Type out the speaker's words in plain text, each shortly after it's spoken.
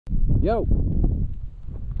Yo!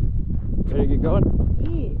 Ready to get going?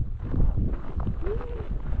 Yeah.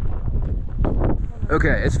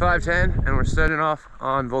 Okay, it's 5:10 and we're starting off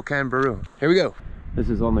on Volcan Baru. Here we go. This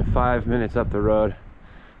is only 5 minutes up the road.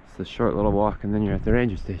 It's a short little walk and then you're at the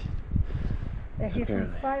ranger station. They're here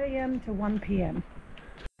from 5 a.m. to 1 p.m.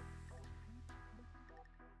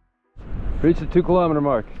 Reach the 2 kilometer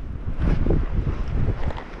mark.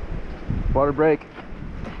 Water break.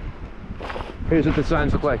 Here's what the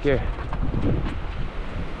signs look like here.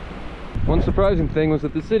 One surprising thing was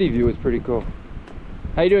that the city view was pretty cool.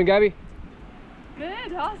 How you doing, Gabby?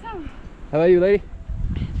 Good, awesome. How about you, lady?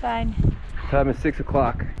 Fine. Time is 6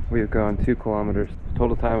 o'clock. We have gone 2 kilometers.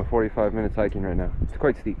 Total time of 45 minutes hiking right now. It's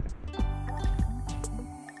quite steep.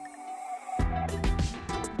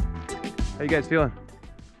 How you guys feeling?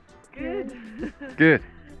 Good. Good.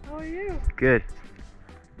 How are you? Good.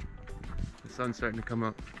 The sun's starting to come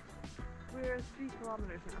up. We're at 3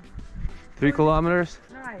 kilometers now. 3 kilometers?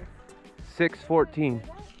 Nice. 6:14.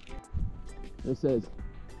 It says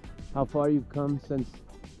how far you've come since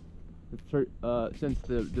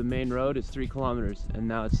the main road is 3 kilometers, and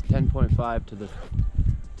now it's 10.5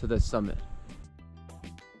 to the summit.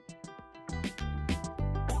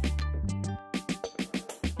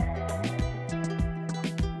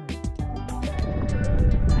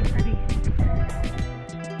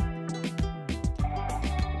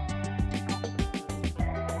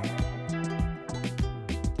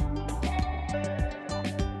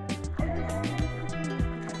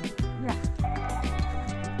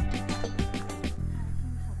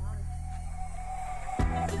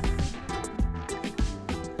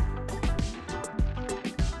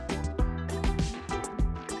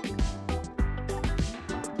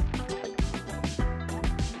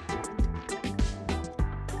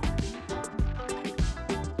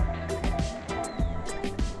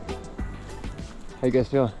 How you guys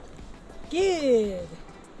feeling? Good.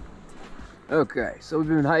 Okay, so we've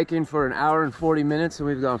been hiking for an hour and 40 minutes and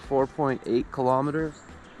we've gone 4.8 kilometers.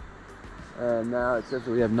 And now it says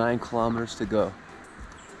that we have 9 kilometers to go.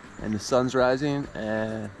 And the sun's rising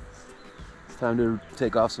and it's time to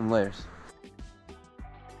take off some layers.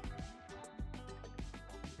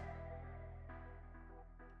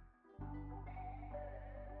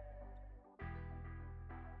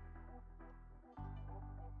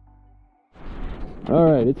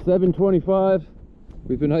 Alright, it's 7:25.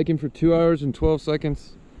 We've been hiking for 2 hours and 12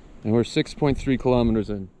 seconds and we're 6.3 kilometers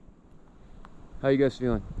in. How you guys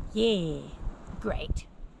feeling? Yeah, great.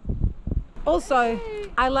 Also,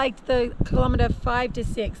 I liked the kilometer 5 to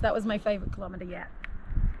 6. That was my favorite kilometer yet.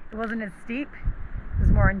 It wasn't as steep. It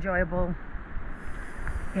was more enjoyable.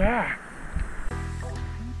 Yeah.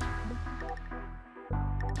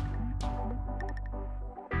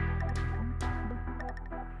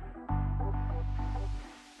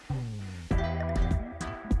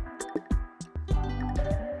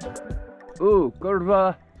 Ooh,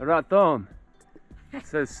 Curva Raton. It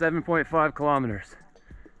says 7.5 kilometers.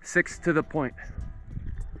 6 to the point.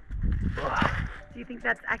 Do you think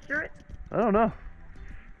that's accurate? I don't know.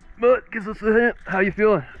 But gives us a hint. How you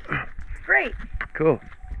feeling? Great. Cool.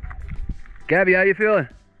 Gabby, how you feeling?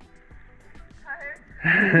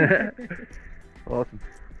 Tired. Awesome.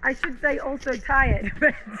 I should say also tired,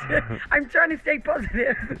 but I'm trying to stay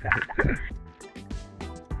positive.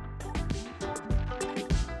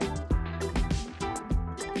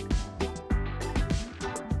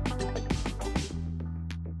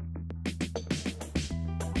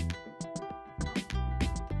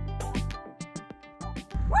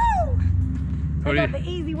 I got the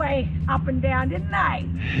easy way up and down, didn't I?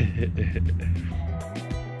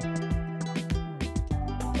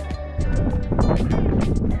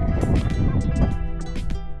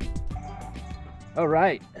 All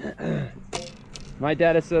right. My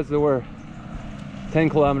data says that we're 10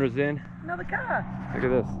 kilometers in. Another car. Look at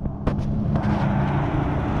this.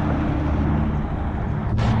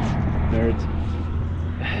 Nerds.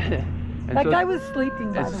 That guy was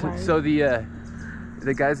sleeping, by the way. So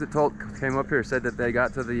the guys that came up here said that they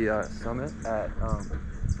got to the summit at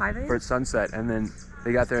 5 a.m. for sunset, and then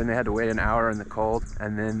they got there and they had to wait an hour in the cold,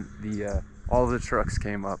 and then all the trucks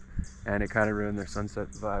came up, and it kind of ruined their sunset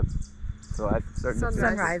vibe. So I'm starting to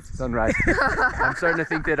think sunrise. I'm starting to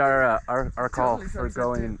think that our call Totally for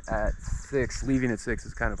going at 6, leaving at 6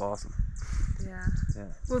 is kind of awesome. Yeah. Yeah.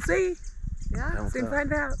 We'll see. Yeah. And Soon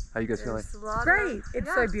find out. How you guys feeling? It's a lot Great. It's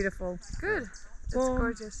yeah. so beautiful. Good. It's Well,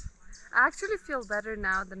 gorgeous. I actually feel better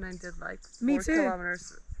now than I did like 4 Me too.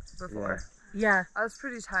 kilometers before. Yeah. I was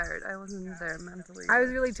pretty tired. I wasn't there mentally. I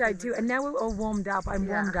was really tired too. And now we're all warmed up. I'm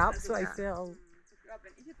Yeah. warmed up, so I feel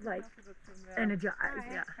like energized.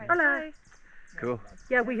 Yeah. Hola. Cool.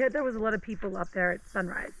 Yeah, we heard there was a lot of people up there at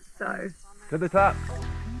sunrise, so. To the top.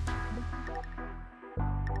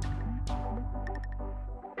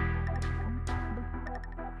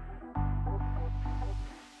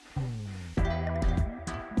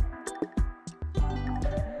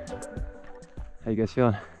 How you guys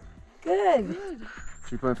feeling? Good.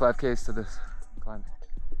 3.5 Ks to this climb.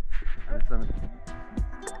 To the summit.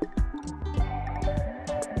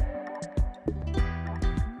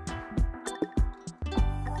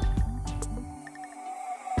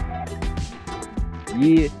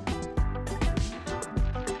 Yeah.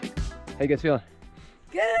 How you guys feeling?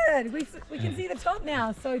 Good. We can see the top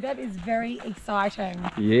now, so that is very exciting.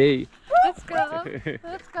 Yay. Let's go.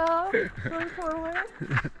 Let's go. Going forward.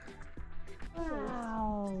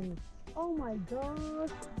 Wow. Oh my gosh.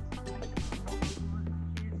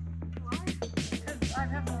 I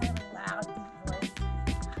have a really loud voice.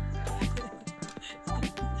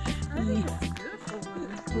 I think it's beautiful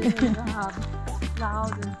when it's really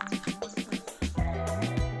loud and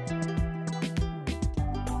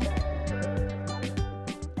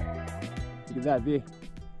Look at that, V.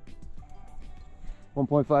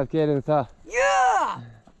 1.5K to the top. Yeah!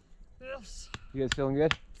 Yes. You guys feeling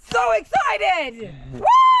good? So excited! Woo!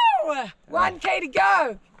 1K to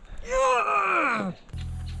go! Yeah!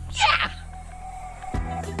 Yeah!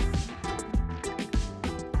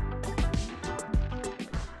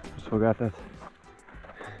 Still got this.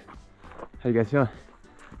 How you guys feeling?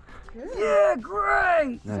 good. Yeah,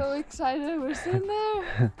 great! Nice. So excited. We're sitting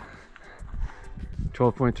there.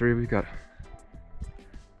 12.3, we've got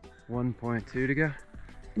 1.2 to go.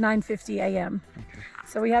 9:50 a.m. Okay.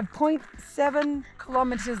 So we have 0.7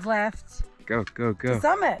 kilometers left Go, go, go. to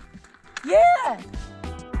summit. Yeah!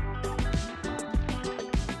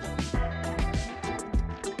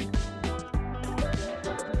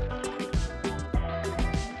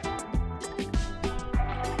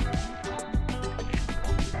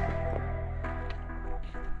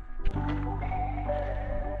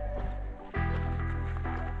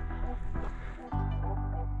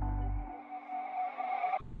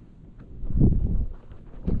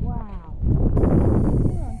 Wow.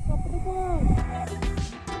 We're on top of the world.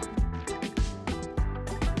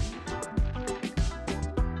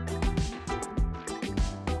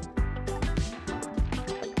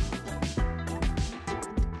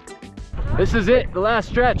 This is it, the last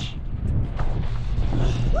stretch.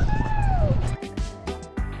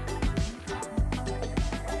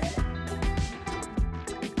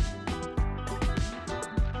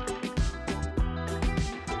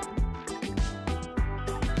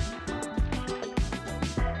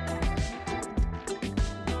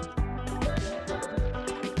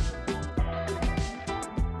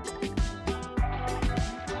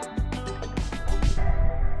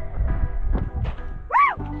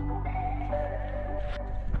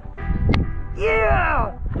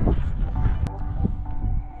 Yeah!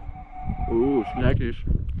 Ooh, snackies.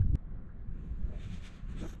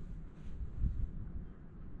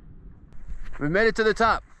 We made it to the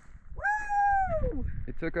top. Woo!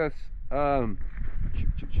 It took us,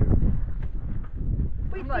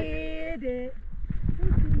 We did it.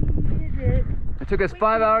 We did it. it took us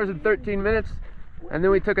 5 hours and 13 minutes, and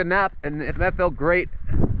then we took a nap, and that felt great.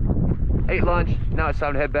 Ate lunch. Now it's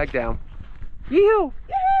time to head back down. Yoo-hoo!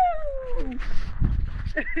 Yahoo!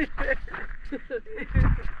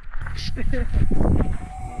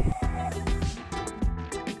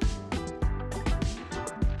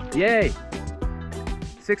 Yay!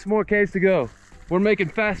 6 more Ks to go. We're making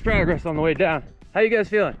fast progress on the way down. How you guys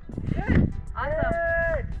feeling? Good.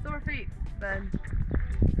 Awesome. Sore feet, then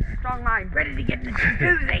strong mind. Ready to get in the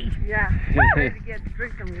jacuzzi. Yeah. Ready to get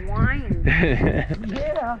drink some wine.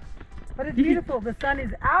 Yeah. But it's beautiful. The sun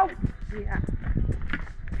is out. Yeah.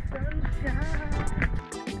 Sunshine.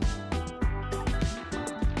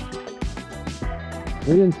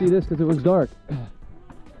 We didn't see this because it was dark.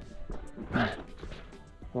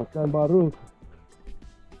 Volcan Baru.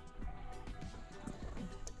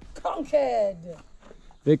 Conquered.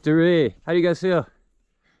 Victory. How do you guys feel?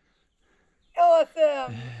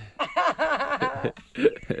 Awesome.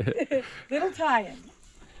 Little tired.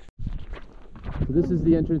 So this is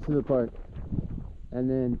the entrance to the park. And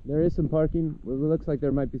then there is some parking. It looks like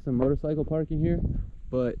there might be some motorcycle parking here,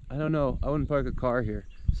 but I don't know. I wouldn't park a car here.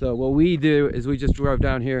 So what we do is we just drive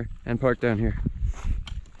down here and park down here.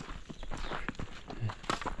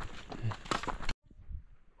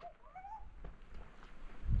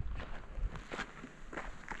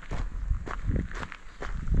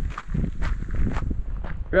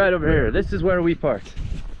 Right over here. This is where we parked.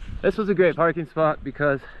 This was a great parking spot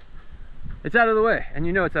because it's out of the way, and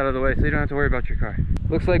you know it's out of the way, so you don't have to worry about your car.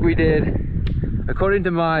 Looks like we did According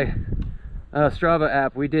to my Strava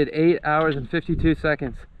app, we did 8 hours and 52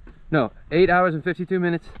 seconds. No, 8 hours and 52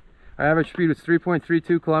 minutes. Our average speed was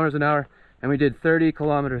 3.32 kilometers an hour, and we did 30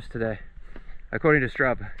 kilometers today, according to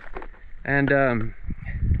Strava. And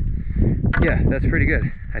yeah, that's pretty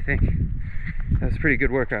good, I think. That's a pretty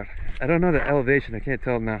good workout. I don't know the elevation, I can't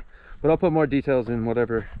tell now, but I'll put more details in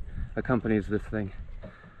whatever accompanies this thing.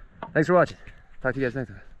 Thanks for watching. Talk to you guys next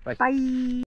time. Bye. Bye.